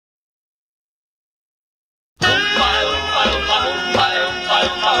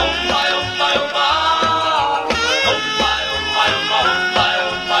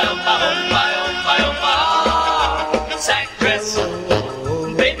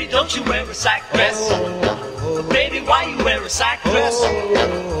Baby, don't you wear a sack dress? Baby, why you wear a sack dress?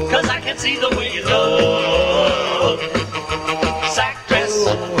 'Cause I can see the way you look. Sack dress.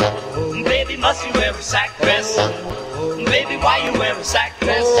 Baby, must you wear a sack dress? Baby, why you wear a sack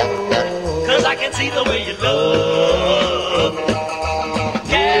dress? 'Cause I can see the way you look.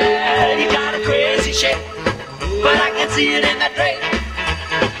 Yeah, you got a crazy shape, but I can see it in that drape.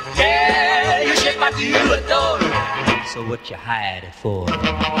 Yeah, you shape I do adore. So what you hide it for?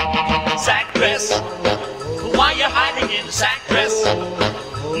 Sack dress. Why you hiding in the sack dress?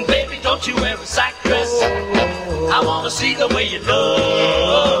 Baby, don't you wear a sack dress? I wanna see the way you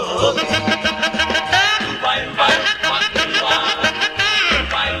look.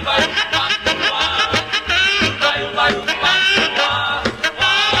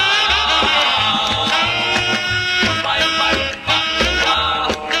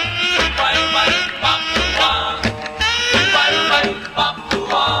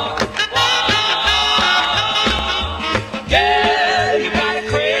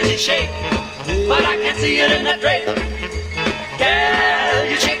 Shake, but I can see it in that drape. Girl,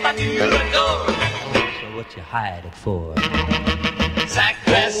 you shake like you adore. So what you hide it for? Sack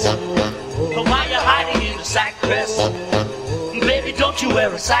dress. But why you hiding in a sack dress? Baby, don't you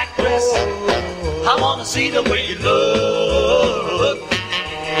wear a sack dress? I wanna see the way you look.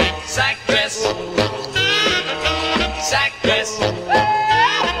 Sack dress.